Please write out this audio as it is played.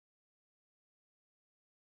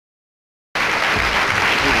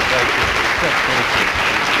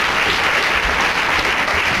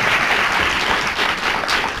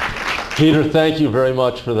Peter, thank you very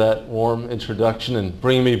much for that warm introduction and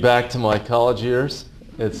bringing me back to my college years.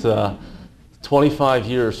 It's 25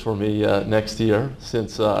 years for me next year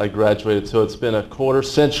since I graduated, so it's been a quarter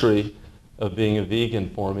century of being a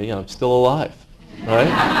vegan for me, and I'm still alive, right?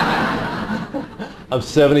 I'm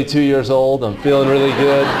 72 years old. I'm feeling really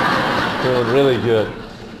good,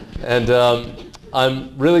 And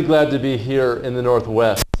I'm really glad to be here in the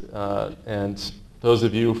Northwest, and those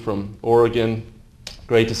of you from Oregon,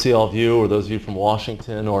 great to see all of you, or those of you from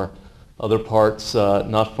Washington or other parts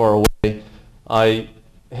not far away. I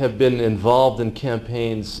have been involved in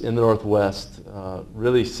campaigns in the Northwest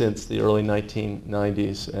really since the early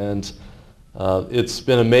 1990s, and it's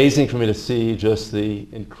been amazing for me to see just the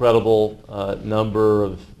incredible number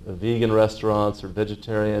of vegan restaurants or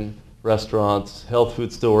vegetarian restaurants, health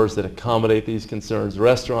food stores that accommodate these concerns,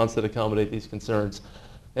 restaurants that accommodate these concerns.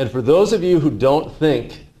 And for those of you who don't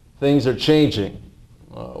think things are changing,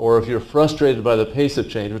 or if you're frustrated by the pace of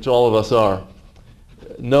change, which all of us are,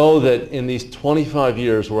 know that in these 25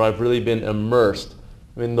 years where I've really been immersed,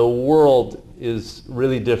 I mean, the world is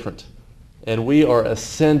really different, and we are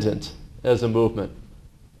ascendant as a movement.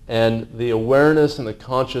 And the awareness and the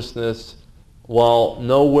consciousness, while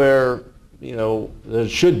nowhere, there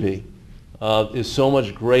should be, is so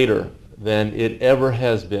much greater than it ever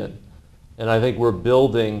has been. And I think we're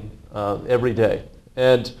building every day.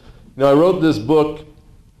 And I wrote this book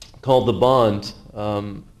called The Bond,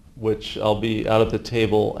 which I'll be out at the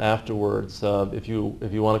table afterwards if you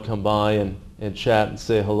want to come by and chat and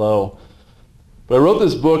say hello. But I wrote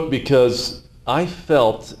this book because I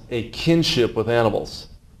felt a kinship with animals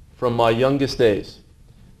from my youngest days.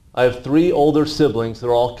 I have 3 older siblings that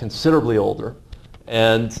are all considerably older,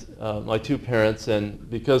 and my 2 parents, and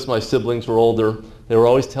because my siblings were older, they were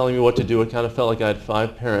always telling me what to do. It kind of felt like I had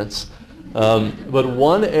 5 parents. But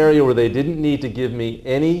one area where they didn't need to give me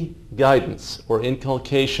any guidance or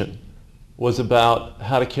inculcation was about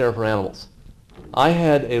how to care for animals. I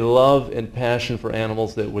had a love and passion for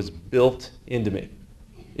animals that was built into me.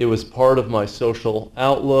 It was part of my social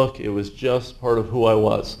outlook. It was just part of who I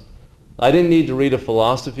was. I didn't need to read a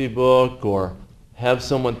philosophy book or have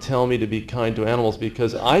someone tell me to be kind to animals,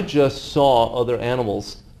 because I just saw other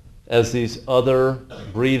animals as these other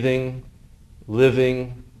breathing,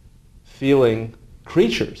 living, feeling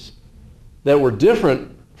creatures that were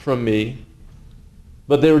different from me,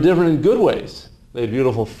 but they were different in good ways. They had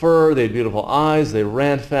beautiful fur, they had beautiful eyes, they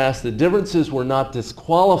ran fast. The differences were not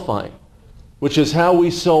disqualifying, which is how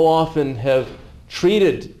we so often have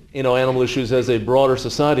treated animal issues as a broader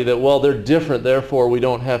society, that, well, they're different, therefore we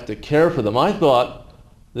don't have to care for them. I thought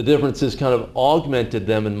the differences kind of augmented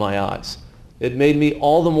them in my eyes. It made me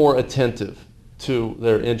all the more attentive to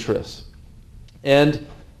their interests. And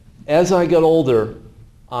as I got older,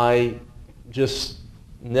 I just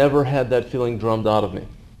never had that feeling drummed out of me.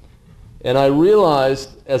 And I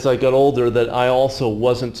realized as I got older that I also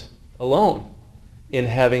wasn't alone in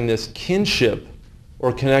having this kinship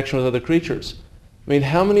or connection with other creatures. I mean,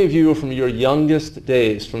 how many of you from your youngest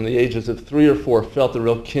days, from the ages of 3 or 4, felt a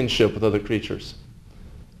real kinship with other creatures?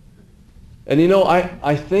 And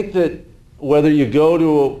I think that whether you go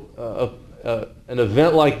to an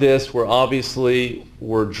event like this, where obviously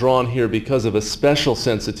we're drawn here because of a special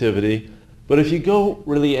sensitivity, but if you go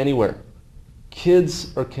really anywhere,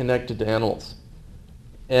 kids are connected to animals.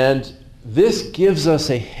 And this gives us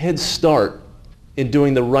a head start in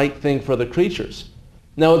doing the right thing for the creatures.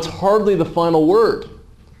 Now, it's hardly the final word.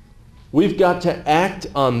 We've got to act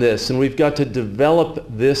on this, and we've got to develop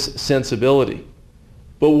this sensibility.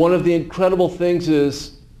 But one of the incredible things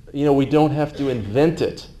is, we don't have to invent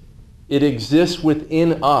it. It exists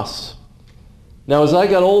within us. Now, as I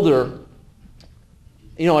got older,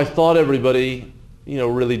 I thought everybody,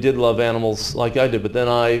 really did love animals like I did, but then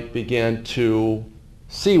I began to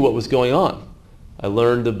see what was going on. I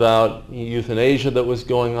learned about euthanasia that was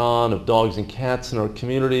going on, of dogs and cats in our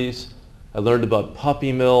communities. I learned about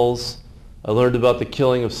puppy mills. I learned about the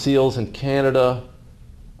killing of seals in Canada.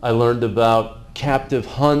 I learned about captive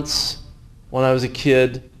hunts when I was a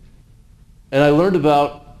kid. And I learned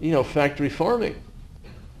about, factory farming.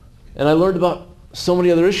 And I learned about so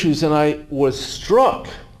many other issues, and I was struck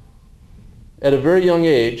at a very young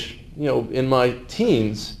age, in my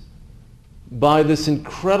teens, by this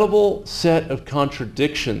incredible set of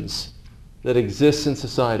contradictions that exists in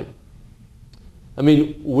society. I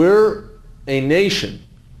mean, we're a nation,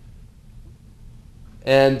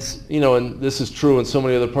 and and this is true in so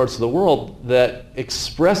many other parts of the world, that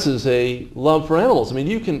expresses a love for animals. I mean,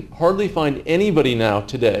 you can hardly find anybody now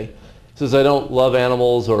today who says, I don't love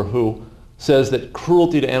animals, or who says that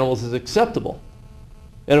cruelty to animals is acceptable.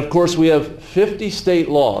 And of course, we have 50 state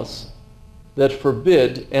laws that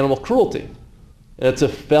forbid animal cruelty. And it's a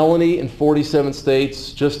felony in 47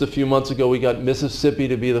 states. Just a few months ago, we got Mississippi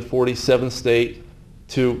to be the 47th state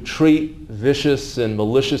to treat vicious and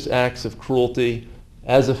malicious acts of cruelty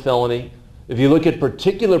as a felony. If you look at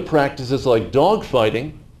particular practices like dog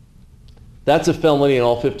fighting, that's a felony in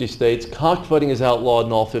all 50 states. Cockfighting is outlawed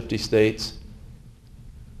in all 50 states.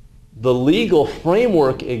 The legal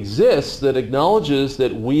framework exists that acknowledges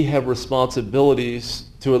that we have responsibilities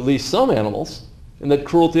to at least some animals, and that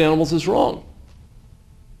cruelty to animals is wrong.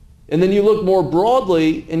 And then you look more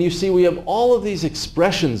broadly and you see we have all of these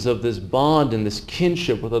expressions of this bond and this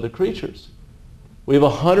kinship with other creatures. We have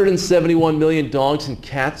 171 million dogs and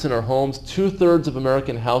cats in our homes. 2/3 of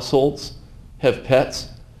American households have pets.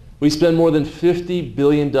 We spend more than $50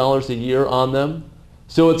 billion a year on them.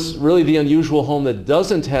 So it's really the unusual home that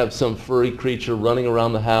doesn't have some furry creature running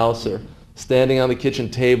around the house or standing on the kitchen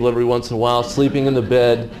table every once in a while, sleeping in the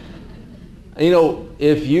bed. You know,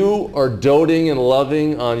 if you are doting and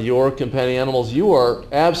loving on your companion animals, you are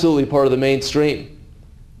absolutely part of the mainstream.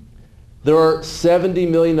 There are 70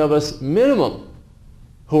 million of us minimum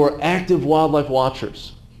who are active wildlife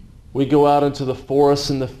watchers. We go out into the forests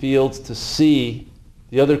and the fields to see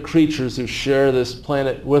the other creatures who share this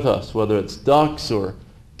planet with us, whether it's ducks or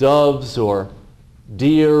doves or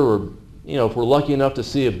deer or, you know, if we're lucky enough to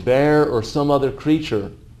see a bear or some other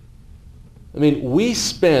creature. I mean, we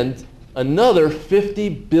spend another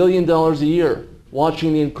 $50 billion a year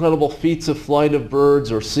watching the incredible feats of flight of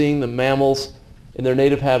birds or seeing the mammals in their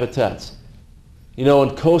native habitats. You know,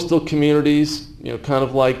 in coastal communities, you know, kind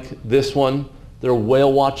of like this one, there are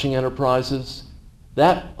whale watching enterprises.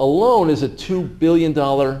 That alone is a $2 billion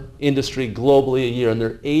industry globally a year, and there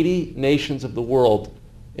are 80 nations of the world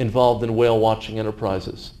involved in whale watching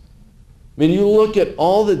enterprises. I mean, you look at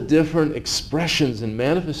all the different expressions and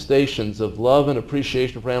manifestations of love and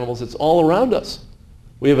appreciation for animals, it's all around us.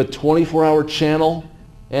 We have a 24-hour channel,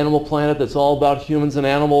 Animal Planet, that's all about humans and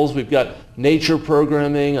animals. We've got nature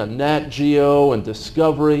programming on Nat Geo and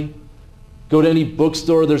Discovery. Go to any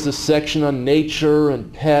bookstore, there's a section on nature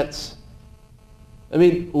and pets. I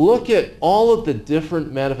mean, look at all of the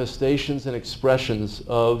different manifestations and expressions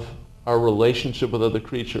of our relationship with other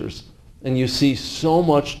creatures, and you see so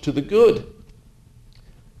much to the good.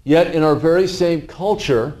 Yet in our very same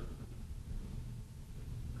culture,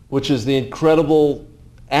 which is the incredible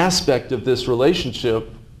aspect of this relationship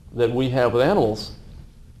that we have with animals,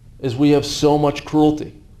 is we have so much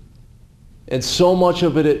cruelty. And so much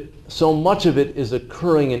of it is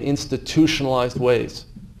occurring in institutionalized ways.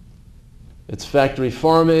 It's factory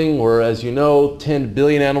farming, where, as you know, 10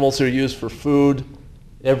 billion animals are used for food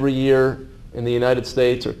every year in the United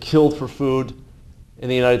States, or killed for food in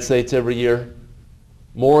the United States every year.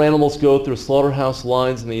 More animals go through slaughterhouse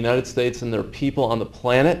lines in the United States than there are people on the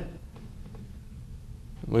planet.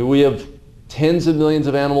 We have tens of millions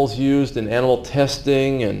of animals used in animal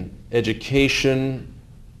testing and education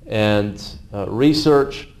and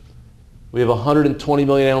research. We have 120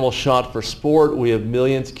 million animals shot for sport. We have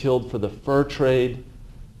millions killed for the fur trade.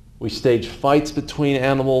 We stage fights between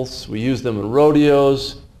animals. We use them in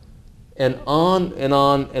rodeos. And on and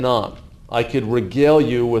on and on. I could regale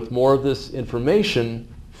you with more of this information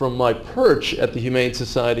from my perch at the Humane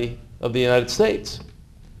Society of the United States.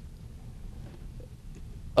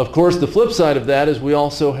 Of course, the flip side of that is we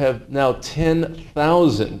also have now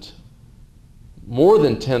 10,000, more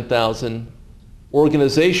than 10,000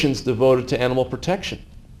 organizations devoted to animal protection.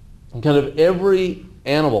 And kind of every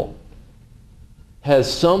animal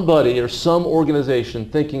has somebody or some organization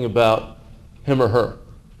thinking about him or her.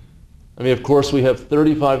 I mean, of course, we have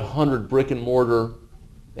 3,500 brick and mortar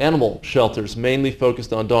animal shelters, mainly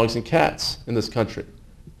focused on dogs and cats in this country.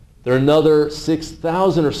 There are another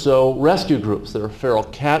 6,000 or so rescue groups. There are feral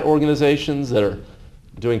cat organizations that are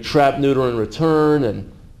doing trap, neuter, and return,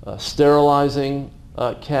 and sterilizing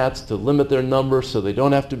cats to limit their numbers so they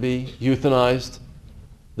don't have to be euthanized.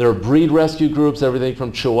 There are breed rescue groups, everything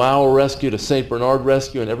from Chihuahua Rescue to St. Bernard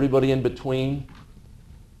Rescue and everybody in between.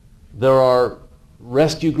 There are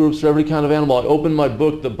rescue groups for every kind of animal. I opened my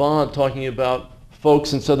book, The Bond, talking about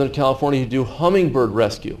folks in Southern California who do hummingbird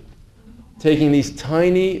rescue, taking these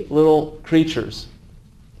tiny little creatures,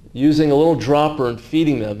 using a little dropper and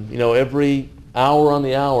feeding them, you know, every hour on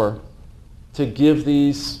the hour to give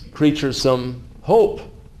these creatures some hope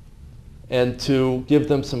and to give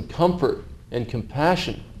them some comfort and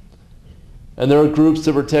compassion. And there are groups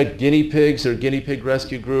to protect guinea pigs. There are guinea pig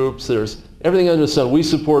rescue groups. There's everything under the sun. We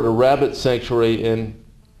support a rabbit sanctuary in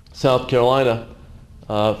South Carolina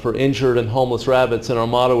for injured and homeless rabbits, and our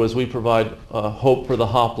motto is we provide hope for the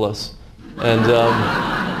hopless. And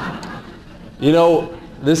you know,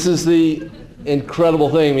 this is the incredible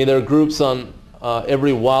thing. I mean, there are groups on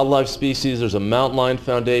every wildlife species. There's a mountain lion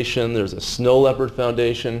foundation. There's a snow leopard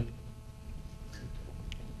foundation.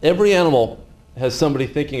 Every animal has somebody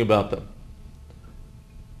thinking about them.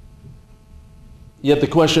 Yet the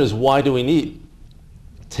question is, why do we need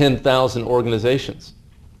 10,000 organizations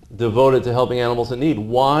devoted to helping animals in need?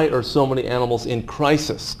 Why are so many animals in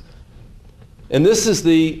crisis? And this is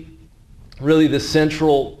really the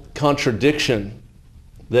central contradiction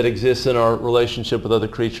that exists in our relationship with other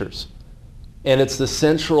creatures. And it's the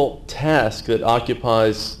central task that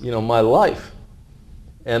occupies, my life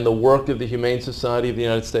and the work of the Humane Society of the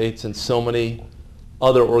United States and so many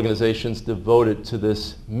other organizations devoted to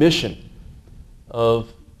this mission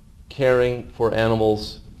of caring for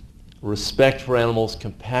animals, respect for animals,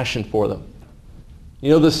 compassion for them.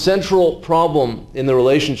 The central problem in the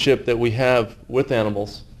relationship that we have with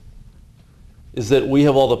animals is that we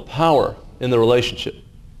have all the power in the relationship.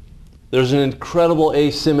 There's an incredible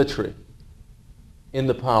asymmetry in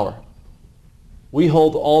the power. We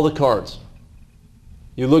hold all the cards.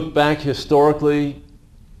 You look back historically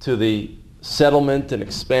to the settlement and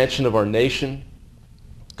expansion of our nation,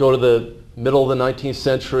 go to the middle of the 19th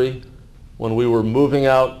century when we were moving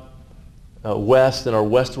out west in our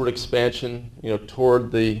westward expansion,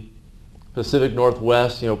 toward the Pacific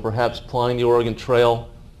Northwest, perhaps plying the Oregon Trail.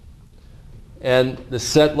 And the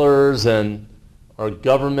settlers and our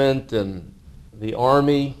government and the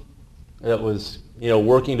army that was,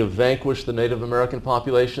 working to vanquish the Native American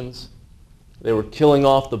populations. They were killing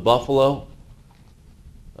off the buffalo.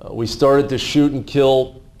 We started to shoot and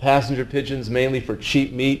kill passenger pigeons mainly for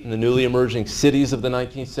cheap meat in the newly emerging cities of the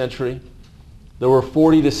 19th century. There were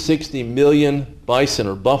 40 to 60 million bison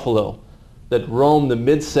or buffalo that roamed the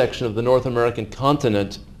midsection of the North American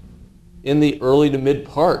continent in the early to mid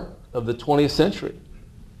part of the 20th century.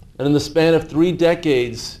 And in the span of 3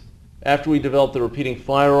 decades after we developed the repeating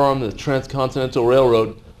firearm, the transcontinental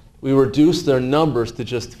railroad, we reduced their numbers to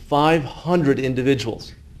just 500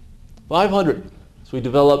 individuals. 500. So we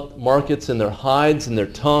developed markets in their hides and their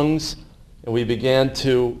tongues, and we began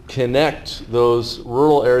to connect those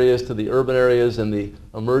rural areas to the urban areas and the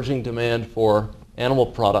emerging demand for animal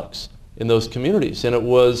products in those communities. And it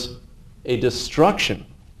was a destruction.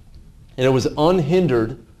 And it was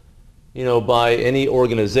unhindered, by any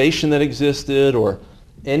organization that existed or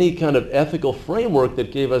any kind of ethical framework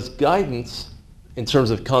that gave us guidance in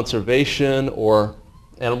terms of conservation or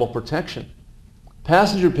animal protection.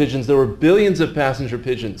 Passenger pigeons, there were billions of passenger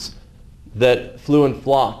pigeons that flew in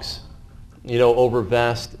flocks, over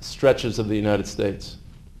vast stretches of the United States.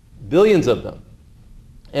 Billions of them.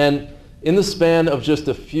 And in the span of just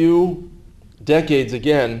a few decades,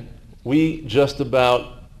 again, we just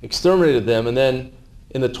about exterminated them, and then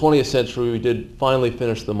in the 20th century we did finally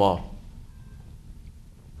finish them off.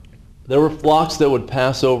 There were flocks that would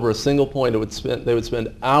pass over a single point. They would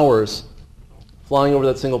spend hours flying over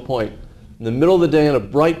that single point. In the middle of the day, on a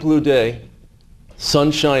bright blue day,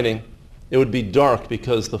 sun shining, it would be dark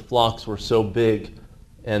because the flocks were so big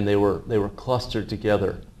and they were clustered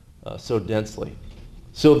together so densely.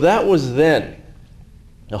 So that was then,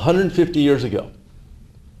 150 years ago.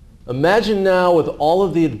 Imagine now with all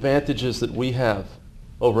of the advantages that we have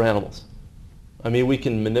over animals. I mean, we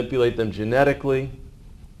can manipulate them genetically.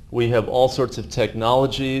 We have all sorts of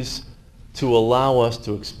technologies to allow us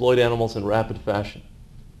to exploit animals in rapid fashion.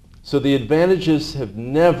 So the advantages have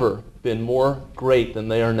never been more great than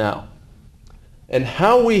they are now. And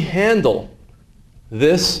how we handle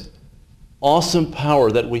this awesome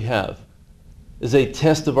power that we have is a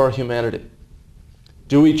test of our humanity.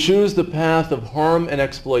 Do we choose the path of harm and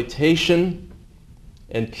exploitation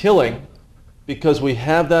and killing because we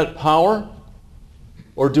have that power?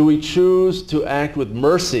 Or do we choose to act with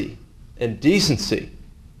mercy and decency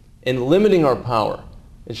in limiting our power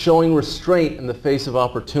and showing restraint in the face of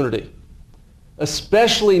opportunity?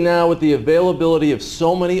 Especially now with the availability of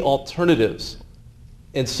so many alternatives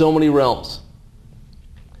in so many realms.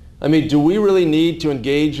 I mean, do we really need to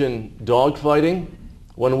engage in dogfighting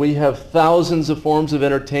when we have thousands of forms of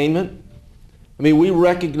entertainment? I mean, we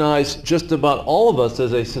recognize, just about all of us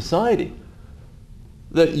as a society,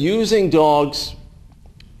 that using dogs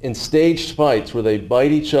in staged fights where they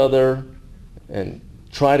bite each other and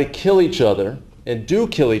try to kill each other and do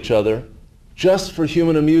kill each other just for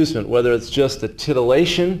human amusement, whether it's just a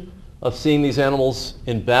titillation of seeing these animals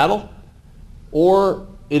in battle or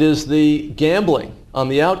it is the gambling on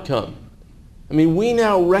the outcome. I mean, we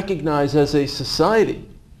now recognize as a society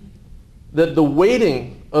that the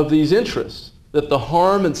weighting of these interests, that the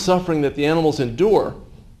harm and suffering that the animals endure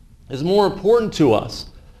is more important to us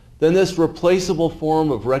than this replaceable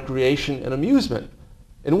form of recreation and amusement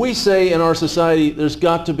And we say in our society there's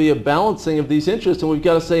got to be a balancing of these interests, and we've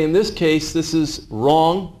got to say in this case this is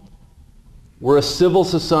wrong. We're a civil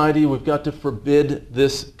society. We've got to forbid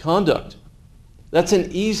this conduct. That's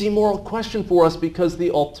an easy moral question for us because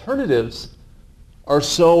the alternatives are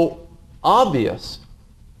so obvious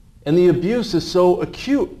and the abuse is so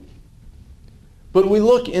acute. But we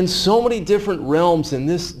look in so many different realms in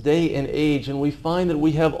this day and age, and we find that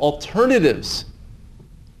we have alternatives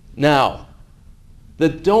now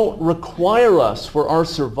that don't require us for our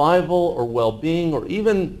survival or well-being or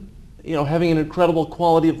even, having an incredible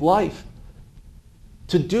quality of life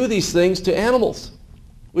to do these things to animals.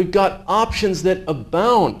 We've got options that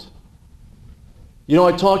abound.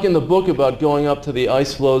 I talk in the book about going up to the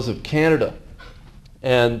ice floes of Canada,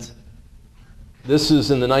 and this is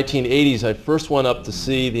in the 1980s. I first went up to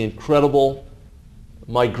see the incredible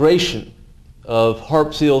migration of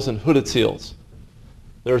harp seals and hooded seals.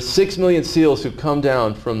 There are 6 million seals who come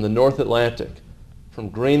down from the North Atlantic, from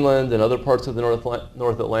Greenland and other parts of the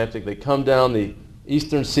North Atlantic. They come down the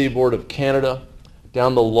eastern seaboard of Canada,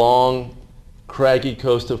 down the long, craggy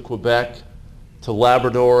coast of Quebec, to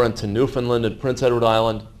Labrador and to Newfoundland and Prince Edward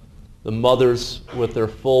Island. The mothers with their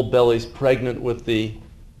full bellies pregnant with the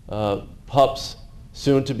pups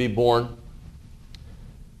soon to be born.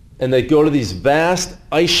 And they go to these vast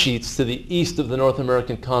ice sheets to the east of the North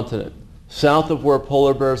American continent, south of where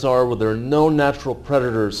polar bears are, where there are no natural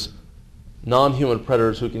predators, non-human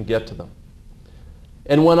predators who can get to them.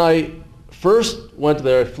 And when I first went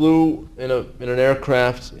there, I flew in an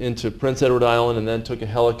aircraft into Prince Edward Island and then took a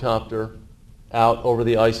helicopter out over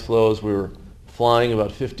the ice floes. We were flying about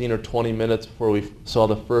 15 or 20 minutes before we saw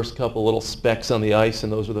the first couple little specks on the ice,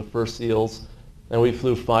 and those were the first seals. And we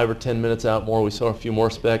flew 5 or 10 minutes out more. We saw a few more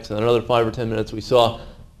specks, and then another 5 or 10 minutes we saw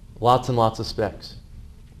lots and lots of specks.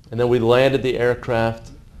 And then we landed the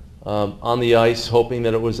aircraft on the ice, hoping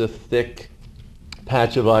that it was a thick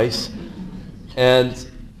patch of ice. And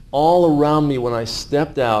all around me, when I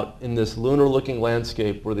stepped out in this lunar-looking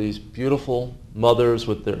landscape, were these beautiful mothers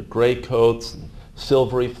with their gray coats and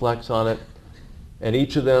silvery flecks on it. And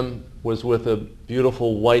each of them was with a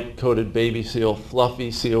beautiful white-coated baby seal,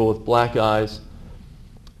 fluffy seal with black eyes.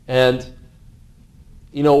 And,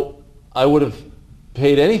 I would have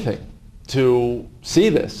paid anything to see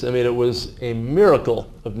this. I mean, it was a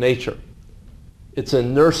miracle of nature. It's a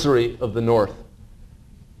nursery of the North.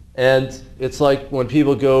 And it's like when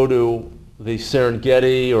people go to the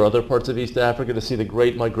Serengeti or other parts of East Africa to see the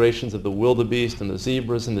great migrations of the wildebeest and the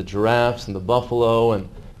zebras and the giraffes and the buffalo and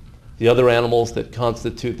the other animals that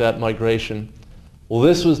constitute that migration. Well,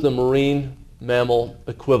 this was the marine mammal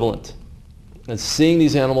equivalent. And seeing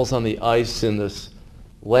these animals on the ice in this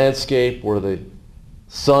landscape where the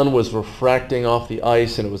sun was refracting off the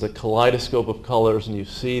ice and it was a kaleidoscope of colors, and you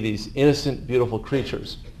see these innocent, beautiful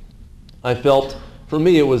creatures, I felt, for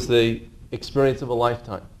me, it was the experience of a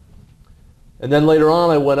lifetime. And then later on,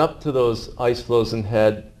 I went up to those ice floes and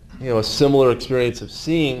had, a similar experience of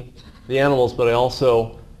seeing the animals, but I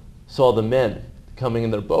also saw the men coming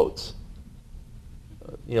in their boats.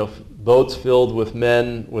 Boats filled with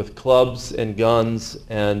men with clubs and guns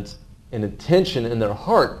and an intention in their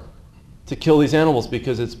heart to kill these animals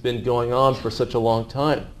because it's been going on for such a long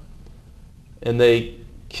time. And they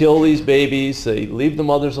kill these babies. They leave the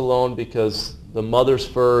mothers alone because the mother's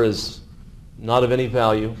fur is not of any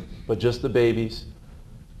value, but just the babies.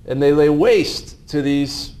 And they lay waste to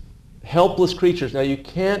these helpless creatures. Now, you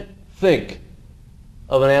can't think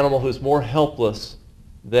of an animal who's more helpless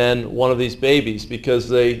than one of these babies because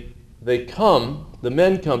the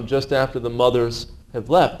men come just after the mothers have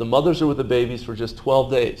left. The mothers are with the babies for just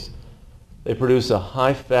 12 days. They produce a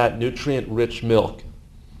high-fat, nutrient-rich milk,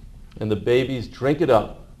 and the babies drink it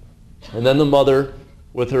up. And then the mother,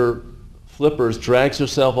 with her flippers, drags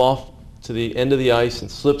herself off to the end of the ice and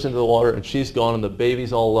slips into the water, and she's gone, and the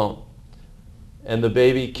baby's all alone. And the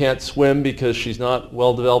baby can't swim because she's not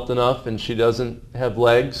well developed enough, and she doesn't have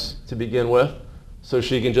legs to begin with, so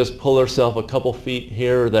she can just pull herself a couple feet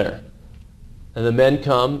here or there. And the men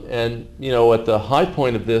come, and at the high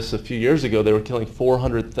point of this a few years ago, they were killing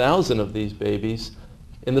 400,000 of these babies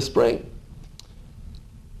in the spring.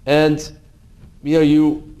 And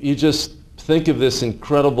you just think of this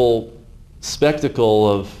incredible spectacle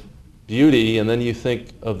of beauty, and then you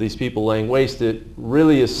think of these people laying waste. It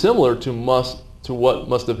really is similar to what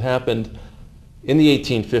must have happened in the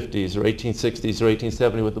 1850s or 1860s or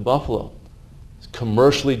 1870 with the buffalo. It's a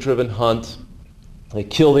commercially driven hunt. They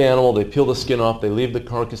kill the animal, they peel the skin off, they leave the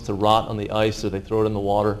carcass to rot on the ice, or they throw it in the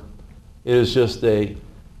water. It is just a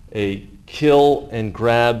kill and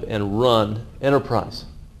grab and run enterprise.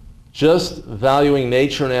 just valuing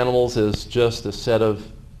nature and animals as just a set of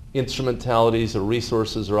instrumentalities or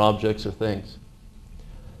resources or objects or things.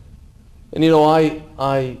 And you know,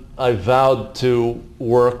 I vowed to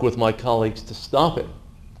work with my colleagues to stop it.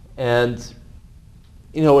 And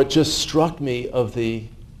you know, it just struck me of the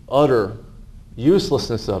utter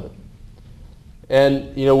uselessness of it.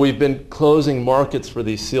 And you know, we've been closing markets for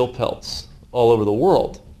these seal pelts all over the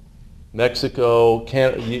world. Mexico,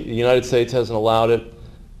 the United States hasn't allowed it.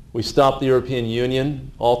 We stopped the European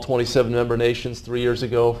Union, all 27 member nations, 3 years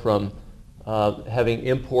ago from having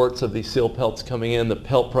imports of these seal pelts coming in. The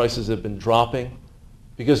pelt prices have been dropping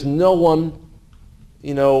because no one,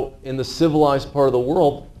 you know, in the civilized part of the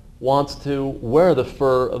world wants to wear the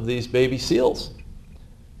fur of these baby seals.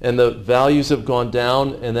 And the values have gone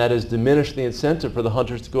down, and that has diminished the incentive for the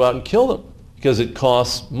hunters to go out and kill them because it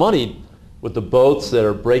costs money with the boats that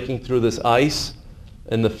are breaking through this ice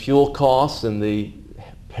and the fuel costs and the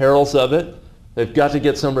perils of it. They've got to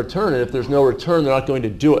get some return, and if there's no return, they're not going to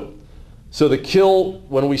do it. So the kill,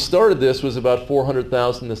 when we started this, was about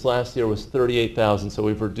 400,000. This last year was 38,000, so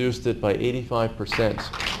we've reduced it by 85%.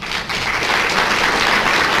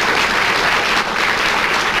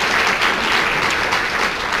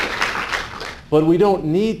 But we don't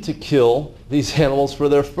need to kill these animals for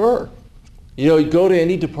their fur. You know, you go to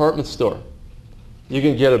any department store, you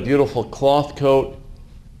can get a beautiful cloth coat.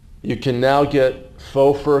 You can now get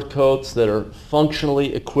faux fur coats that are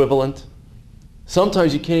functionally equivalent.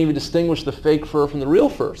 Sometimes you can't even distinguish the fake fur from the real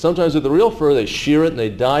fur. Sometimes with the real fur, they shear it and they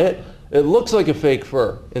dye it. It looks like a fake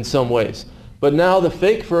fur in some ways. But now the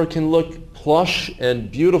fake fur can look plush and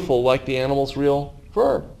beautiful like the animal's real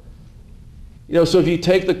fur. You know, so if you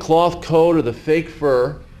take the cloth coat or the fake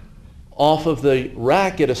fur off of the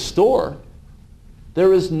rack at a store,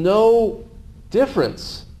 there is no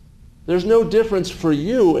difference. There's no difference for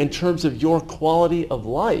you in terms of your quality of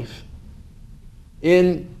life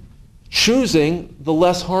in choosing the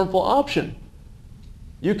less harmful option.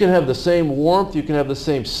 You can have the same warmth, you can have the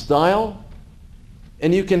same style,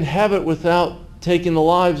 and you can have it without taking the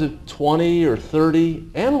lives of 20 or 30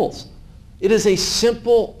 animals. It is a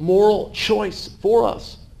simple moral choice for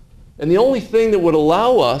us. And the only thing that would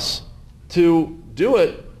allow us to do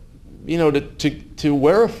it, you know, to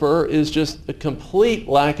wear a fur is just a complete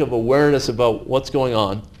lack of awareness about what's going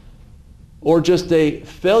on, or just a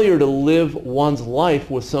failure to live one's life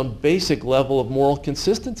with some basic level of moral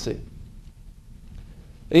consistency.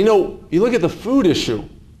 And you know, you look at the food issue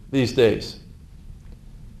these days,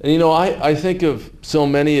 and you know, I think of so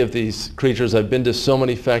many of these creatures. I've been to so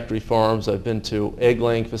many factory farms, I've been to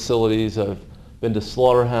egg-laying facilities, I've been to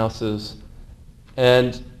slaughterhouses,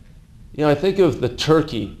 and you know, I think of the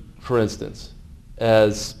turkey, for instance,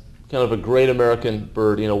 as kind of a great American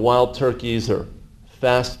bird. You know, wild turkeys are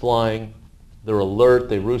fast-flying, they're alert,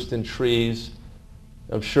 they roost in trees.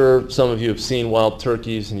 I'm sure some of you have seen wild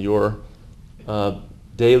turkeys in your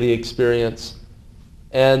daily experience.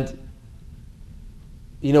 And,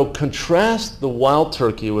 you know, contrast the wild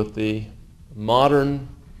turkey with the modern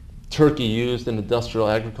turkey used in industrial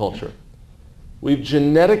agriculture. We've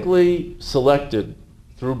genetically selected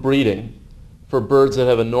through breeding for birds that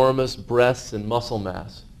have enormous breasts and muscle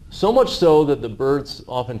mass. So much so that the birds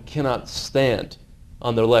often cannot stand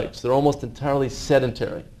on their legs. They're almost entirely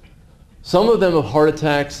sedentary. Some of them have heart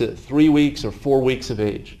attacks at 3 weeks or 4 weeks of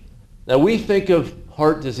age. Now we think of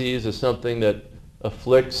heart disease as something that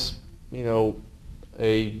afflicts, you know,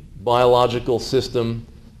 a biological system,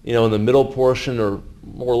 you know, in the middle portion or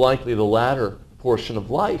more likely the latter portion of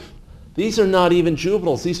life. These are not even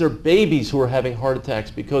juveniles. These are babies who are having heart attacks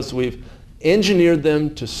because we've engineered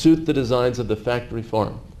them to suit the designs of the factory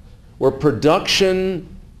farm, where production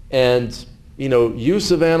and, you know, use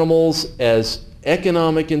of animals as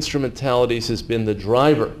economic instrumentalities has been the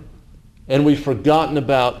driver. And we've forgotten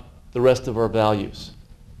about the rest of our values.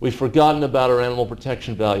 We've forgotten about our animal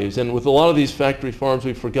protection values. And with a lot of these factory farms,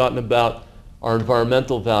 we've forgotten about our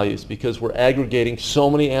environmental values because we're aggregating so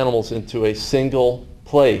many animals into a single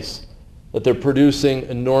place that they're producing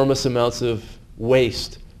enormous amounts of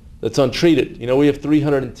waste that's untreated. You know, we have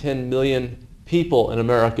 310 million people in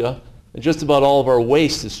America, and just about all of our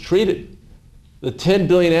waste is treated. The 10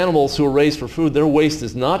 billion animals who are raised for food, their waste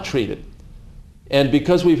is not treated. And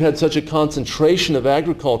because we've had such a concentration of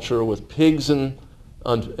agriculture with pigs and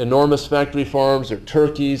enormous factory farms or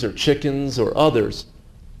turkeys or chickens or others,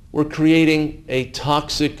 we're creating a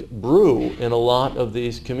toxic brew in a lot of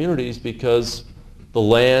these communities because the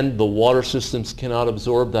land, the water systems cannot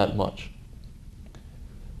absorb that much.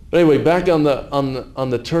 But anyway, back on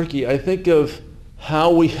the turkey, I think of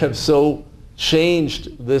how we have so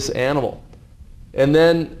changed this animal. And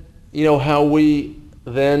then, you know, how we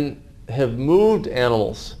then have moved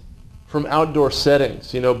animals from outdoor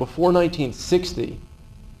settings. You know, before 1960,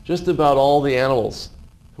 just about all the animals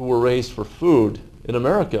who were raised for food in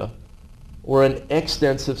America were in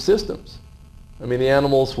extensive systems. I mean, the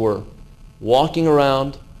animals were walking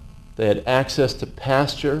around, they had access to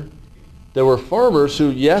pasture. There were farmers who,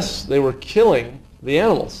 yes, they were killing the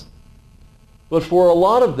animals, but for a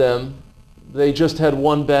lot of them, they just had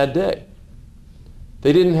one bad day.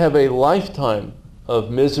 They didn't have a lifetime of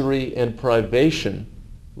misery and privation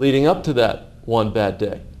leading up to that one bad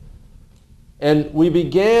day. And we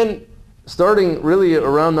began, starting really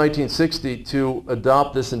around 1960, to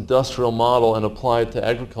adopt this industrial model and apply it to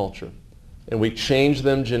agriculture. And we changed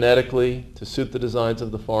them genetically to suit the designs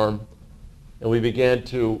of the farm. And we began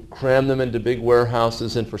to cram them into big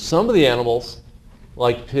warehouses. And for some of the animals,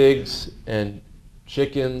 like pigs and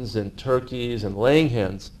chickens and turkeys and laying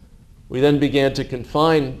hens, we then began to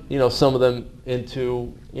confine, some of them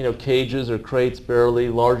into, cages or crates barely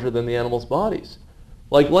larger than the animals' bodies,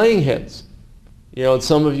 like laying hens. And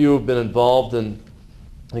some of you have been involved in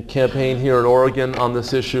a campaign here in Oregon on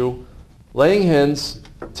this issue. Laying hens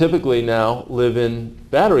typically now live in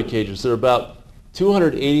battery cages. There are about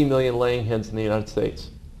 280 million laying hens in the United States.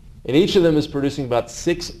 And each of them is producing about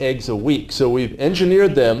 6 eggs a week. So we've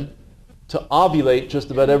engineered them to ovulate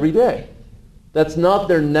just about every day. That's not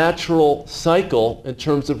their natural cycle in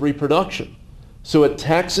terms of reproduction. So it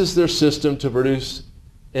taxes their system to produce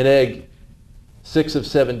an egg 6 of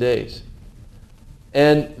 7 days.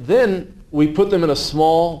 And then we put them in a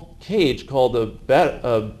small cage called a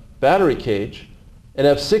battery cage and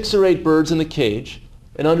have 6 or 8 birds in the cage.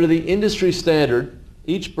 And under the industry standard,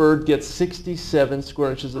 each bird gets 67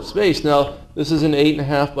 square inches of space. Now, this is an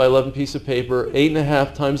 8.5 by 11 piece of paper.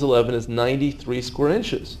 8.5 times 11 is 93 square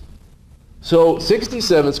inches. So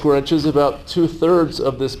 67 square inches, about 2/3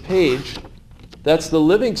 of this page, that's the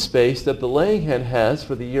living space that the laying hen has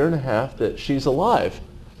for the 1.5 years that she's alive,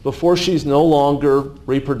 before she's no longer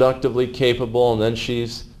reproductively capable, and then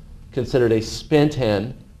she's considered a spent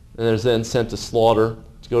hen, and is then sent to slaughter,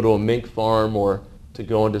 to go to a mink farm, or to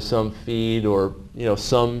go into some feed, or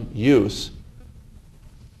some use.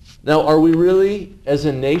 Now, are we really, as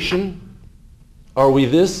a nation, are we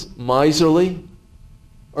this miserly?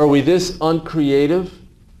 Are we this uncreative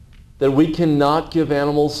that we cannot give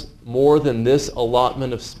animals more than this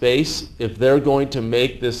allotment of space if they're going to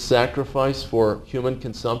make this sacrifice for human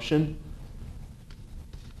consumption?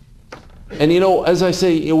 And as I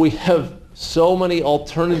say, we have so many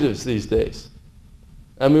alternatives these days.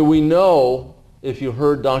 I mean, we know, if you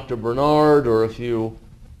heard Dr. Bernard or if you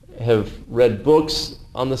have read books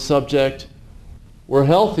on the subject, we're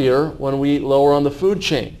healthier when we eat lower on the food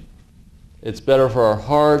chain. It's better for our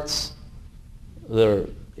hearts. The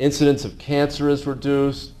incidence of cancer is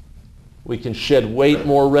reduced. We can shed weight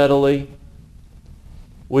more readily.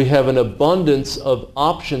 We have an abundance of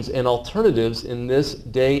options and alternatives in this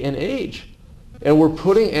day and age. And we're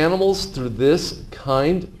putting animals through this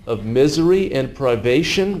kind of misery and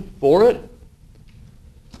privation for it.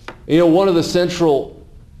 One of the central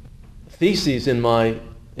theses in my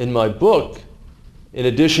book, in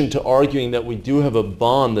addition to arguing that we do have a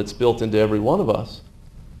bond that's built into every one of us,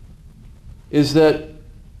 is that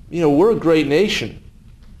we're a great nation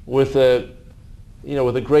with a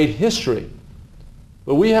great history,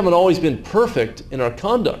 but we haven't always been perfect in our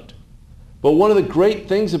conduct. But one of the great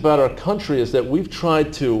things about our country is that we've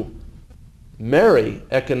tried to marry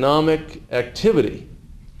economic activity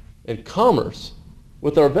and commerce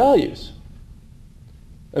with our values.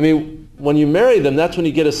 I mean, when you marry them, that's when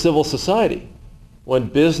you get a civil society. When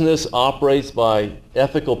business operates by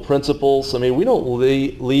ethical principles, I mean, we don't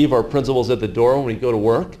leave our principles at the door when we go to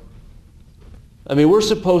work. I mean, we're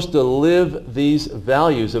supposed to live these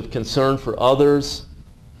values of concern for others,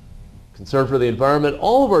 concern for the environment,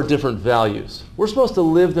 all of our different values. We're supposed to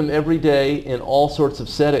live them every day in all sorts of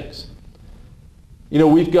settings.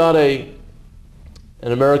 We've got an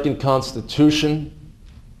American Constitution,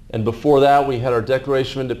 and before that we had our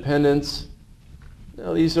Declaration of Independence.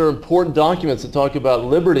 These are important documents that talk about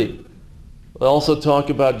liberty. They also talk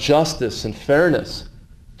about justice and fairness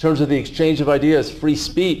in terms of the exchange of ideas, free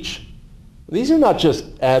speech. These are not just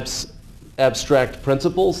abstract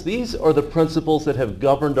principles. These are the principles that have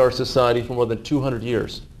governed our society for more than 200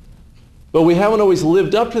 years. But we haven't always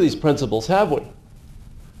lived up to these principles, have we?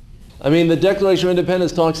 I mean, the Declaration of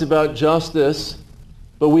Independence talks about justice,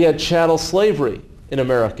 but we had chattel slavery in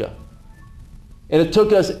America. And it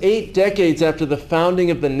took us 8 decades after the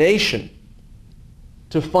founding of the nation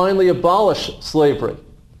to finally abolish slavery.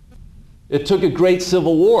 It took a great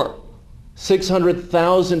civil war.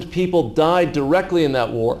 600,000 people died directly in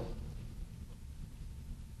that war.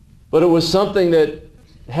 But it was something that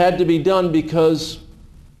had to be done because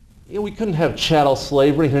we couldn't have chattel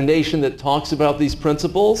slavery in a nation that talks about these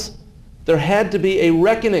principles. There had to be a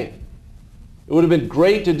reckoning. It would have been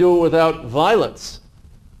great to do it without violence.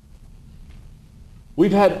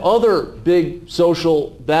 We've had other big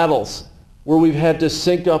social battles where we've had to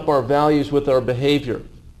sync up our values with our behavior,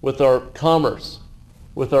 with our commerce,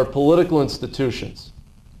 with our political institutions.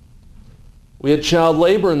 We had child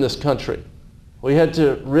labor in this country. We had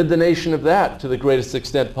to rid the nation of that to the greatest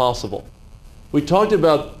extent possible. We talked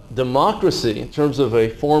about democracy in terms of a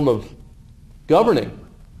form of governing,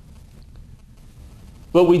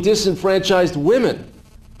 but we disenfranchised women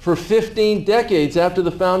for 15 decades after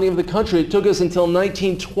the founding of the country. It took us until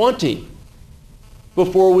 1920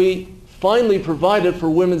 before we finally provided for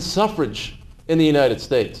women's suffrage in the United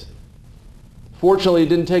States. Fortunately, it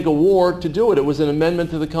didn't take a war to do it. It was an amendment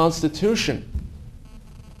to the Constitution.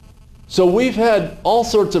 So we've had all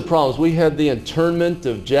sorts of problems. We had the internment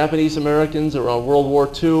of Japanese Americans around World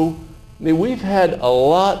War II. I mean, we've had a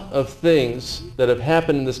lot of things that have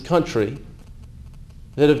happened in this country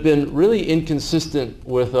that have been really inconsistent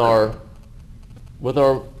with our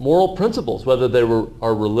moral principles, whether they were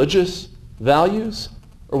our religious values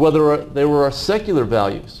or whether they were our secular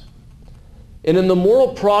values. And in the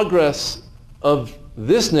moral progress of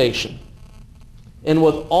this nation, and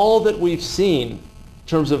with all that we've seen in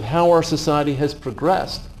terms of how our society has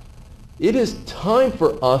progressed, it is time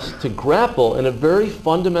for us to grapple in a very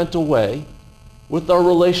fundamental way with our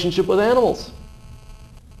relationship with animals.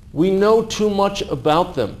 We know too much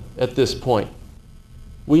about them at this point.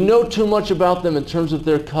 We know too much about them in terms of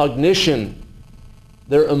their cognition,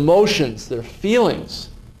 their emotions, their feelings,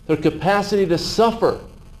 their capacity to suffer.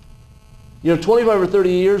 25 or 30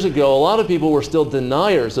 years ago, a lot of people were still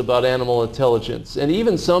deniers about animal intelligence, and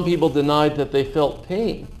even some people denied that they felt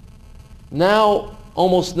pain. Now,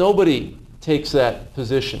 almost nobody takes that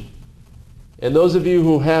position. And those of you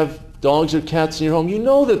who have dogs or cats in your home, you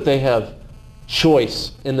know that they have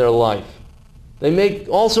choice in their life. They make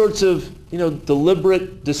all sorts of,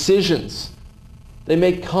 deliberate decisions. They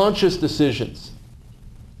make conscious decisions.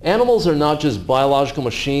 Animals are not just biological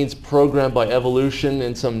machines programmed by evolution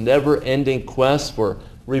in some never-ending quest for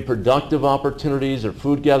reproductive opportunities or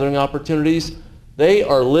food gathering opportunities. They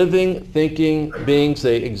are living, thinking beings.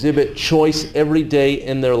 They exhibit choice every day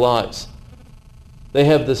in their lives. They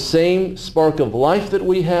have the same spark of life that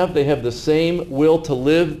we have. They have the same will to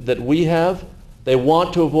live that we have. They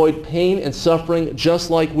want to avoid pain and suffering just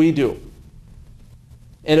like we do.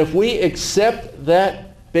 And if we accept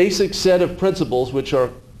that basic set of principles, which are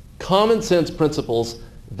common sense principles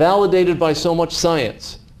validated by so much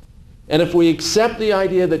science, and if we accept the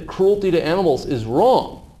idea that cruelty to animals is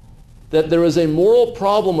wrong, that there is a moral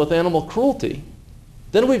problem with animal cruelty,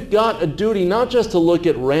 then we've got a duty not just to look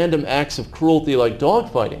at random acts of cruelty like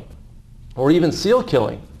dogfighting or even seal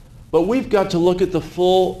killing, but we've got to look at the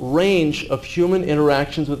full range of human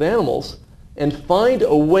interactions with animals and find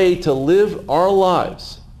a way to live our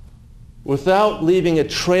lives without leaving a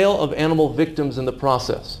trail of animal victims in the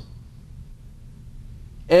process.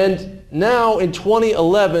 And now in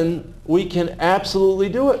 2011, we can absolutely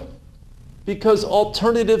do it because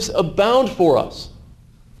alternatives abound for us.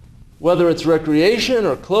 Whether it's recreation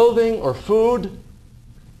or clothing or food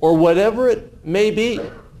or whatever it may be,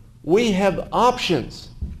 we have options.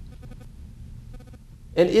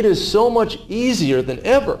 And it is so much easier than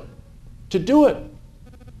ever to do it.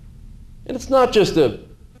 And it's not just a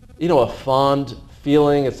fond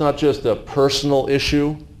feeling. It's not just a personal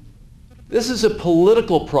issue. This is a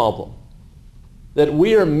political problem that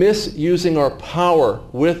we are misusing our power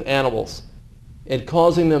with animals and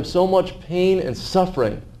causing them so much pain and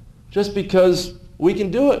suffering just because we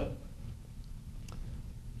can do it.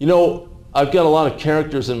 I've got a lot of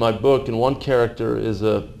characters in my book, and one character is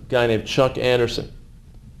a guy named Chuck Anderson.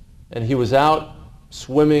 And he was out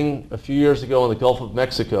swimming a few years ago in the Gulf of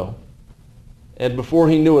Mexico. And before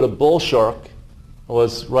he knew it, a bull shark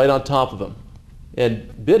was right on top of him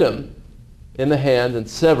and bit him in the hand and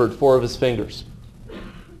severed 4 of his fingers.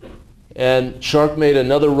 And shark made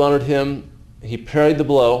another run at him. He parried the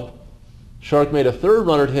blow. Shark made a 3rd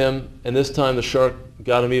run at him, and this time the shark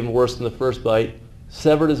got him even worse than the first bite,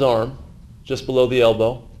 severed his arm just below the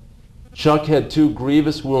elbow. Chuck had 2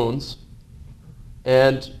 grievous wounds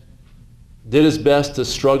and did his best to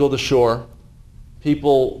struggle to shore.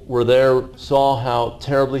 People were there, saw how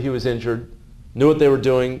terribly he was injured, knew what they were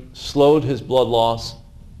doing, slowed his blood loss.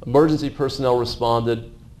 Emergency personnel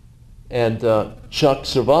responded, and Chuck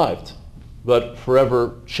survived, but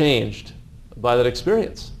forever changed by that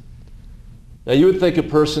experience. Now, you would think a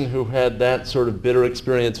person who had that sort of bitter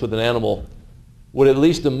experience with an animal would at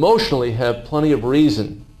least emotionally have plenty of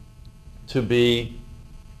reason to be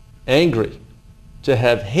angry, to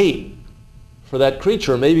have hate for that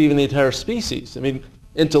creature, or maybe even the entire species. I mean,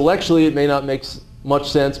 intellectually it may not make much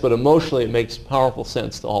sense, but emotionally it makes powerful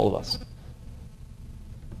sense to all of us.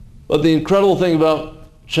 But the incredible thing about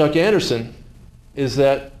Chuck Anderson is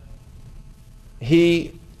that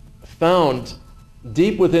he found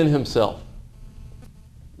deep within himself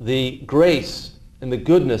the grace and the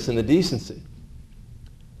goodness and the decency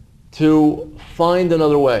to find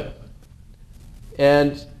another way.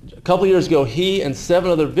 And a couple years ago, he and 7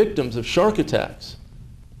 other victims of shark attacks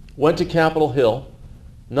went to Capitol Hill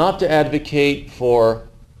not to advocate for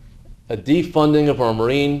a defunding of our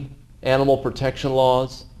marine animal protection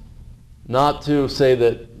laws, not to say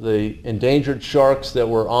that the endangered sharks that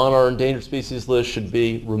were on our endangered species list should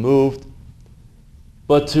be removed,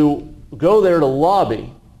 but to go there to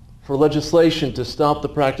lobby for legislation to stop the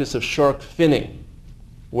practice of shark finning,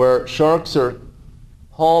 where sharks are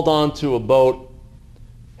hauled onto a boat,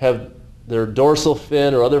 have their dorsal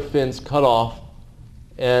fin or other fins cut off,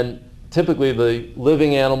 and typically the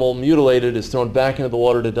living animal, mutilated, is thrown back into the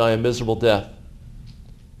water to die a miserable death.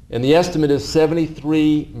 And the estimate is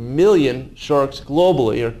 73 million sharks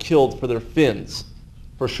globally are killed for their fins,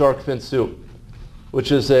 for shark fin soup,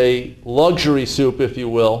 which is a luxury soup, if you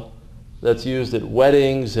will, that's used at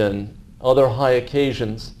weddings and other high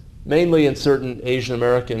occasions, mainly in certain Asian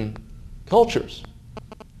American cultures.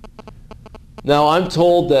 Now, I'm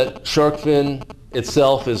told that shark fin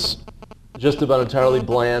itself is just about entirely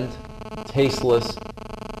bland, tasteless.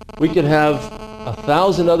 We could have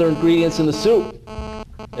 1,000 other ingredients in the soup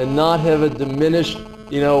and not have a diminished,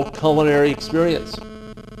 culinary experience.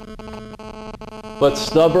 But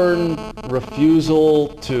stubborn refusal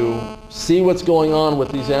to see what's going on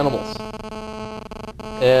with these animals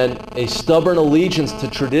and a stubborn allegiance to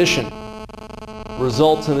tradition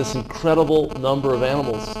results in this incredible number of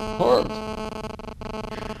animals harmed.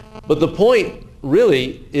 But the point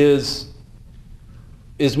really is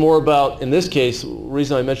more about, in this case, the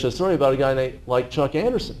reason I mentioned a story about a guy like Chuck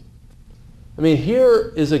Anderson. I mean,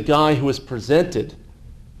 here is a guy who is presented,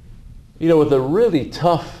 with a really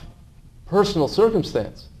tough personal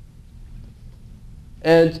circumstance.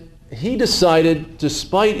 And he decided,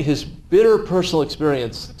 despite his bitter personal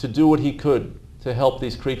experience, to do what he could to help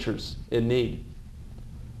these creatures in need.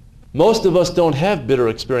 Most of us don't have bitter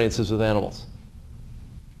experiences with animals.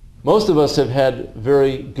 Most of us have had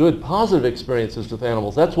very good, positive experiences with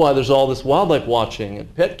animals. That's why there's all this wildlife watching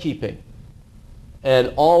and pet keeping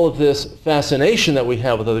and all of this fascination that we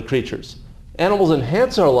have with other creatures. Animals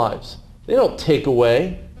enhance our lives. They don't take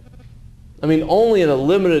away. I mean, only in a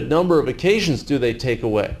limited number of occasions do they take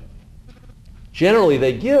away. Generally,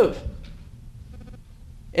 they give.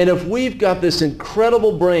 And if we've got this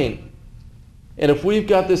incredible brain, and if we've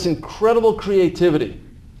got this incredible creativity,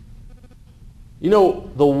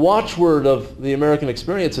 the watchword of the American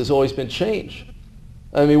experience has always been change.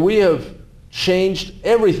 I mean, we have changed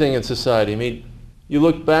everything in society. I mean, you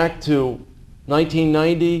look back to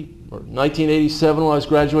 1990 or 1987 when I was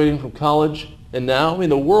graduating from college, and now,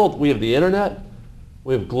 the world, we have the internet,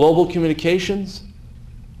 we have global communications,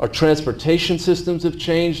 our transportation systems have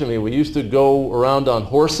changed. I mean, we used to go around on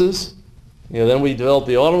horses, then we developed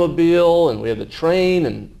the automobile, and we have the train,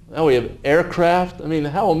 and now we have aircraft. I mean,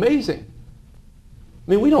 how amazing.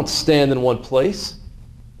 I mean, we don't stand in one place.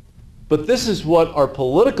 But this is what our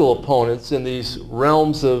political opponents in these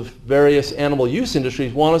realms of various animal use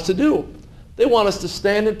industries want us to do. They want us to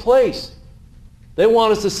stand in place. They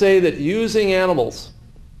want us to say that using animals,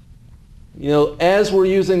 as we're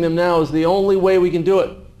using them now, is the only way we can do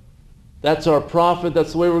it. That's our profit.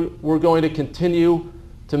 That's the way we're going to continue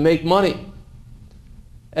to make money.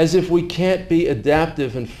 As if we can't be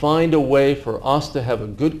adaptive and find a way for us to have a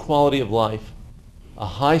good quality of life, a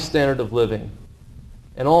high standard of living,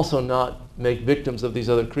 and also not make victims of these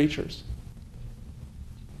other creatures.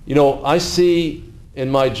 I see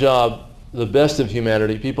in my job the best of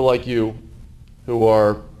humanity, people like you who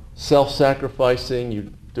are self-sacrificing.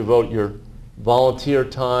 You devote your volunteer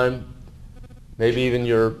time, maybe even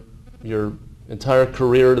your entire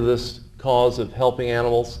career to this cause of helping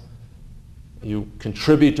animals. You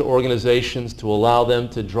contribute to organizations to allow them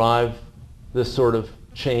to drive this sort of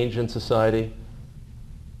change in society.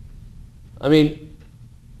 I mean,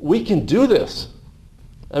 we can do this.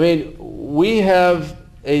 I mean, we have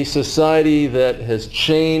a society that has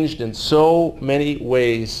changed in so many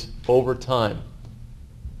ways over time.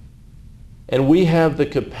 And we have the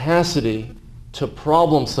capacity to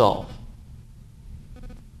problem solve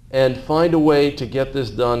and find a way to get this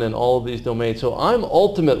done in all of these domains. So I'm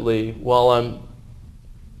ultimately, while I'm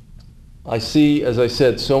I see, as I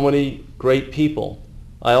said, so many great people.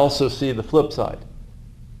 I also see the flip side.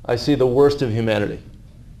 I see the worst of humanity.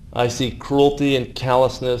 I see cruelty and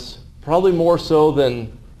callousness, probably more so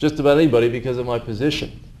than just about anybody because of my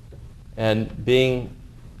position and being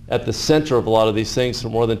at the center of a lot of these things for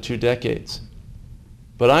more than 2 decades.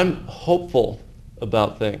 But I'm hopeful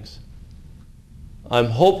about things. I'm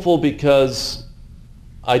hopeful because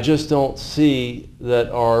I just don't see that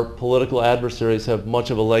our political adversaries have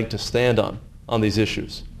much of a leg to stand on these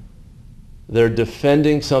issues. They're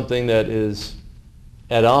defending something that is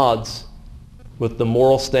at odds with the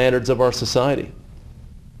moral standards of our society.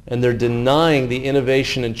 And they're denying the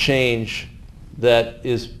innovation and change that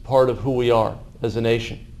is part of who we are as a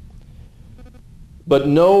nation. But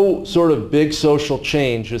no sort of big social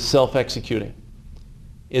change is self-executing.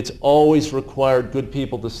 It's always required good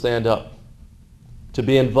people to stand up, to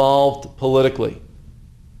be involved politically,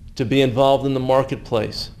 to be involved in the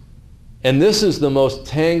marketplace. And this is the most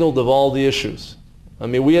tangled of all the issues. I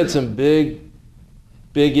mean, we had some big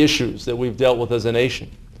issues that we've dealt with as a nation.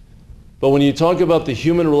 But when you talk about the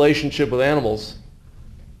human relationship with animals,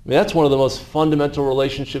 I mean, that's one of the most fundamental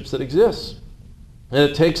relationships that exists. And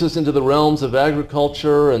it takes us into the realms of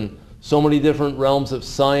agriculture and so many different realms of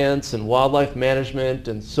science and wildlife management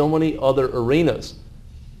and so many other arenas.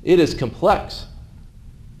 It is complex.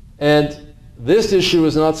 And this issue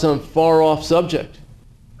is not some far-off subject.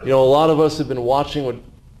 You know, a lot of us have been watching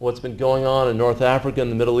what's been going on in North Africa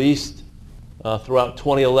and the Middle East throughout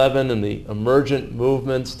 2011 and the emergent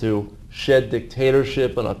movements to shed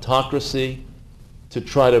dictatorship and autocracy, to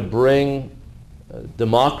try to bring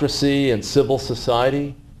democracy and civil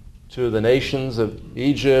society to the nations of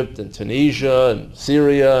Egypt and Tunisia and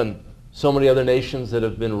Syria and so many other nations that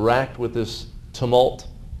have been racked with this tumult.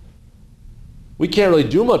 We can't really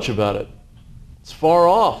do much about it. It's far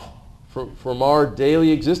off from our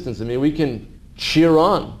daily existence. I mean, we can cheer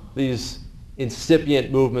on these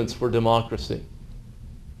incipient movements for democracy.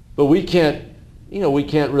 But we can't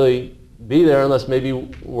really be there unless maybe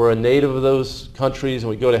we're a native of those countries and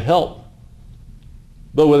we go to help.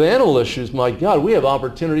 But with animal issues, my God, we have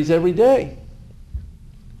opportunities every day.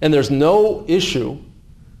 And there's no issue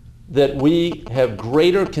that we have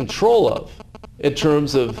greater control of in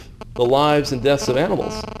terms of the lives and deaths of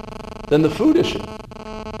animals than the food issue.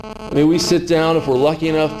 I mean, we sit down, if we're lucky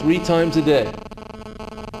enough, 3 times a day,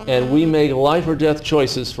 and we make life or death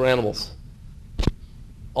choices for animals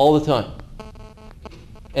all the time.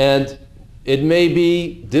 And it may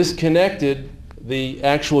be disconnected, the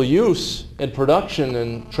actual use and production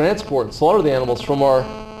and transport and slaughter of the animals from our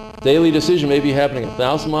daily decision, maybe happening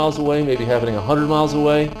 1,000 miles away, maybe happening 100 miles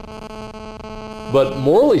away. But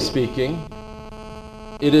morally speaking,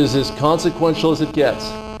 it is as consequential as it gets.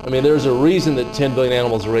 I mean, there's a reason that 10 billion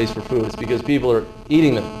animals are raised for food. It's because people are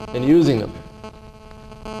eating them and using them.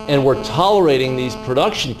 And we're tolerating these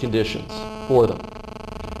production conditions for them.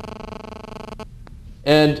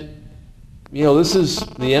 And you know, this is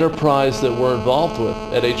the enterprise that we're involved with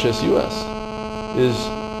at HSUS, is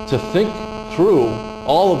to think through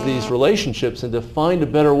all of these relationships and to find a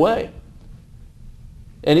better way.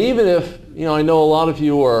 And even if, you know, I know a lot of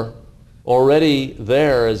you are already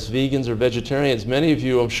there as vegans or vegetarians, many of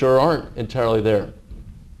you I'm sure aren't entirely there.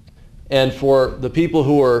 And for the people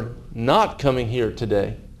who are not coming here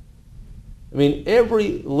today, I mean,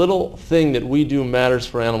 every little thing that we do matters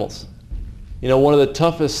for animals. You know, one of the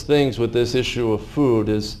toughest things with this issue of food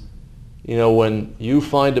is, you know, when you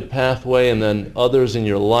find a pathway and then others in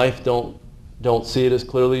your life don't see it as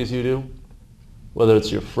clearly as you do, whether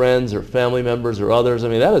it's your friends or family members or others. I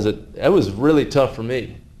mean, that was really tough for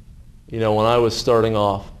me, you know, when I was starting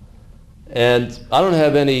off. And I don't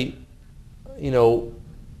have any, you know,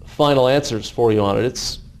 final answers for you on it.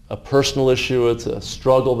 It's a personal issue. It's a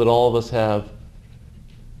struggle that all of us have.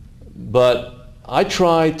 But I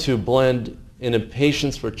try to blend an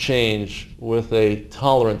impatience for change with a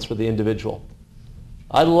tolerance for the individual.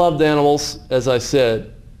 I loved animals, as I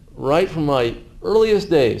said, right from my earliest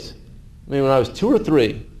days. I mean, when I was 2 or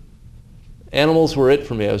 3, animals were it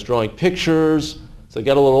for me. I was drawing pictures. As I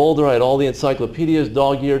got a little older, I had all the encyclopedias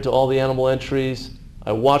dog-eared to all the animal entries.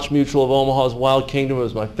 I watched Mutual of Omaha's Wild Kingdom. It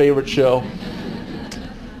was my favorite show.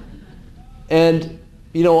 And,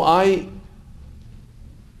 you know, I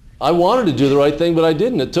wanted to do the right thing, but I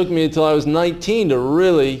didn't. It took me until I was 19 to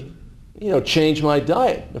really, you know, change my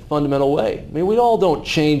diet in a fundamental way. I mean, we all don't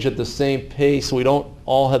change at the same pace. We don't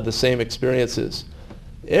all have the same experiences.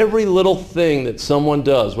 Every little thing that someone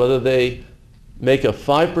does, whether they make a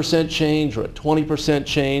 5% change or a 20%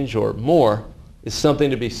 change or more, is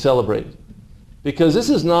something to be celebrated. Because this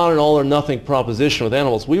is not an all or nothing proposition with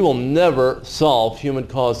animals. We will never solve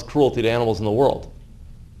human-caused cruelty to animals in the world.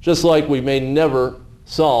 Just like we won't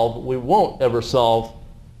ever solve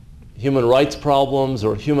human rights problems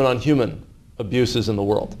or human-on-human abuses in the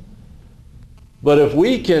world. But if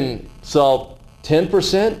we can solve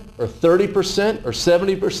 10% or 30% or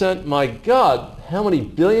 70%, my God, how many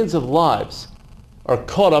billions of lives are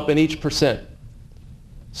caught up in each percent?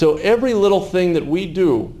 So every little thing that we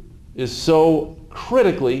do is so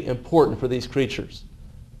critically important for these creatures.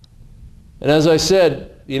 And as I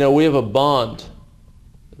said, we have a bond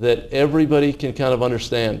that everybody can kind of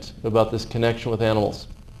understand about this connection with animals.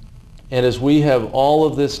 And as we have all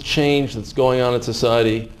of this change that's going on in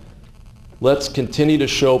society, let's continue to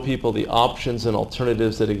show people the options and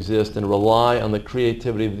alternatives that exist and rely on the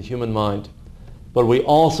creativity of the human mind. But we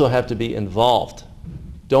also have to be involved.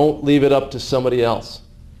 Don't leave it up to somebody else.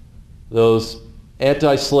 Those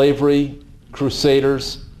anti-slavery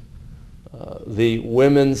crusaders, the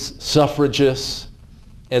women's suffragists,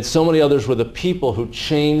 and so many others were the people who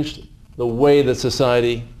changed the way that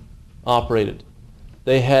society operated.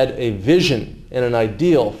 They had a vision and an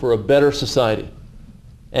ideal for a better society.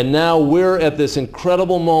 And now we're at this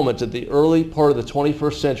incredible moment at the early part of the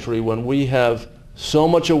 21st century when we have so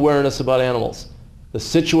much awareness about animals. The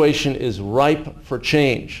situation is ripe for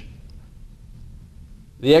change.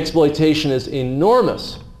 The exploitation is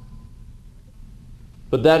enormous,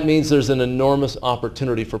 but that means there's an enormous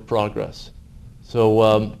opportunity for progress.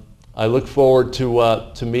 So I look forward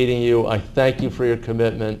to meeting you. I thank you for your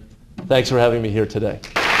commitment. Thanks for having me here today.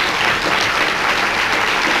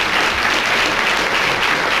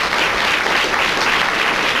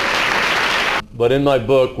 But in my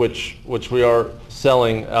book, which we are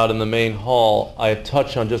selling out in the main hall, I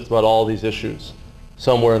touch on just about all these issues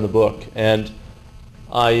somewhere in the book. And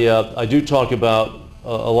I do talk about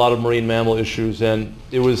a lot of marine mammal issues, and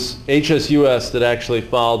it was HSUS that actually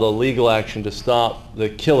filed a legal action to stop the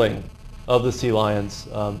killing of the sea lions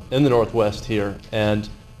in the Northwest here. And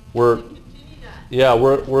we're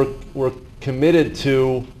committed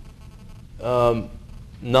to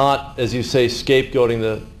not, as you say,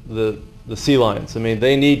 scapegoating the sea lions. I mean,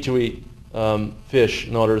 they need to eat fish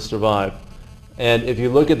in order to survive. And if you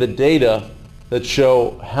look at the data that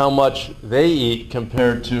show how much they eat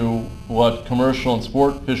compared to what commercial and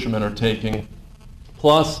sport fishermen are taking,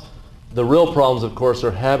 plus the real problems, of course,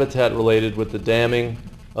 are habitat related with the damming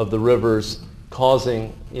of the rivers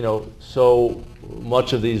causing, so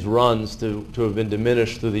much of these runs to have been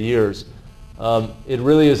diminished through the years. It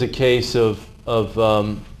really is a case of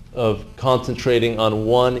concentrating on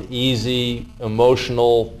one easy,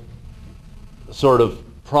 emotional sort of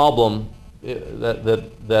problem that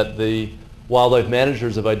the wildlife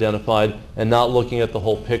managers have identified and not looking at the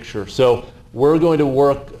whole picture. So we're going to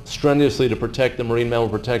work strenuously to protect the Marine Mammal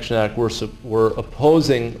Protection Act. We're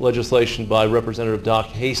opposing legislation by Representative Doc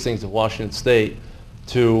Hastings of Washington State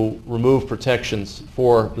to remove protections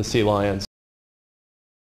for the sea lions.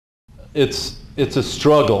 It's a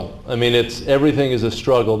struggle. I mean, everything is a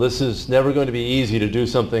struggle. This is never going to be easy to do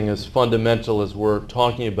something as fundamental as we're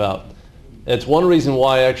talking about. It's one reason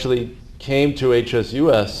why I actually came to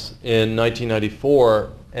HSUS in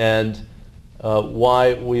 1994 and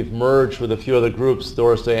why we've merged with a few other groups,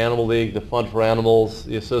 Doris Day Animal League, the Fund for Animals,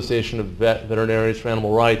 the Association of Veterinarians for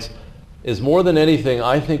Animal Rights, is more than anything,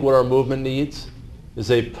 I think what our movement needs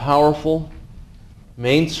is a powerful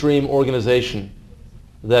mainstream organization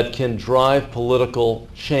that can drive political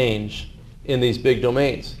change in these big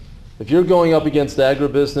domains. If you're going up against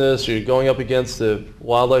agribusiness, or you're going up against the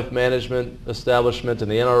wildlife management establishment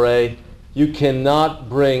and the NRA, you cannot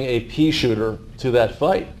bring a pea shooter to that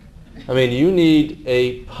fight. I mean, you need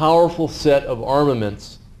a powerful set of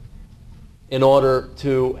armaments in order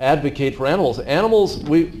to advocate for animals. Animals,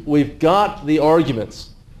 we've got the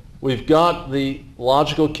arguments. We've got the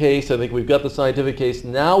logical case. I think we've got the scientific case.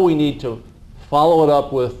 Now we need to follow it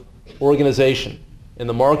up with organization in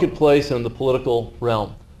the marketplace and in the political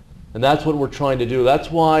realm. And that's what we're trying to do. That's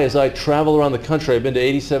why as I travel around the country, I've been to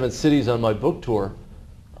 87 cities on my book tour,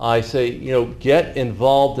 I say, get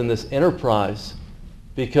involved in this enterprise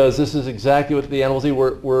because this is exactly what the animals need.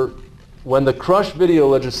 When the crush video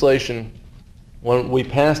legislation, when we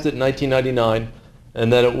passed it in 1999,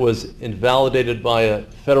 and then it was invalidated by a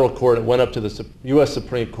federal court, it went up to the U.S.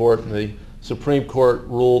 Supreme Court, and the Supreme Court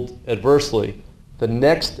ruled adversely. The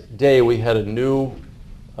next day we had a new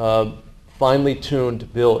finely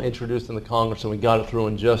tuned bill introduced in the Congress, and we got it through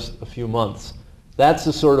in just a few months. That's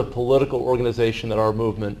the sort of political organization that our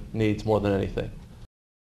movement needs more than anything.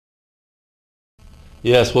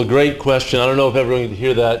 Yes, well, great question. I don't know if everyone could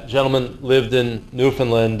hear that. Gentleman lived in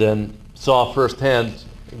Newfoundland and saw firsthand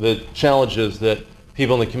the challenges that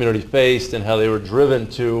people in the community faced and how they were driven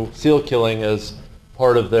to seal killing as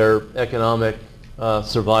part of their economic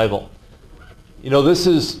survival. You know, this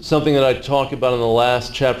is something that I talk about in the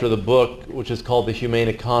last chapter of the book, which is called the humane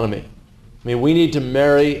economy. I mean, we need to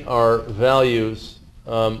marry our values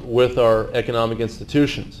with our economic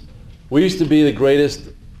institutions. We used to be the greatest,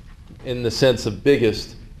 in the sense of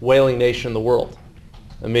biggest, whaling nation in the world.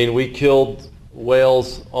 I mean, we killed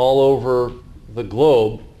whales all over the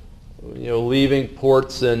globe, you know, leaving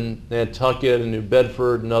ports in Nantucket and New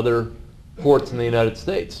Bedford and other ports in the United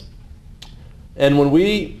States. And when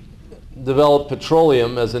we developed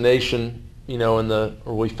petroleum as a nation, you know,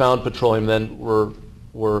 or we found petroleum, then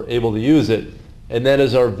we're able to use it. And then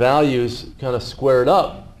as our values kind of squared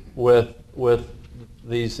up with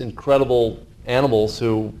these incredible animals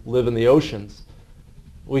who live in the oceans,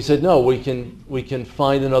 we said, no, we can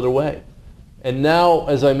find another way. And now,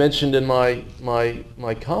 as I mentioned in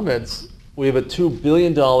my comments, we have a $2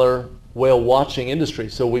 billion whale watching industry.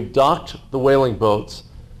 So we've docked the whaling boats,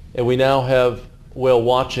 and we now have whale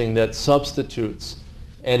watching that substitutes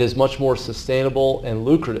and is much more sustainable and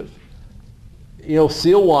lucrative. You know,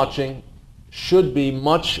 seal watching should be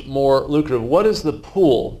much more lucrative. What is the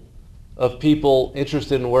pool of people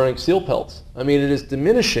interested in wearing seal pelts? I mean, it is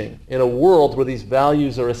diminishing in a world where these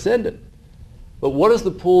values are ascendant. But what is the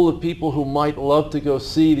pool of people who might love to go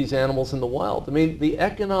see these animals in the wild? I mean, the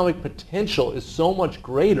economic potential is so much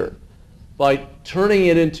greater by turning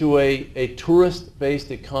it into a tourist-based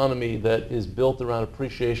economy that is built around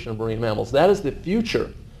appreciation of marine mammals. That is the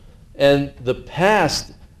future. And the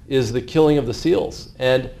past is the killing of the seals.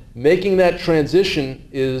 And making that transition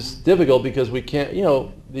is difficult because we can't, you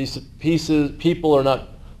know, these people are not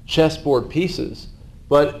chessboard pieces,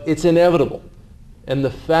 but it's inevitable. And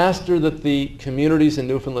the faster that the communities in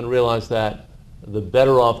Newfoundland realize that, the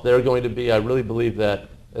better off they're going to be. I really believe that,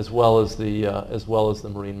 as well as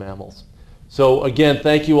the marine mammals. So again,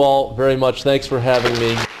 thank you all very much. Thanks for having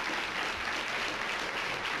me.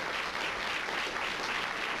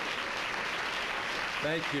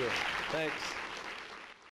 Thank you. Thanks.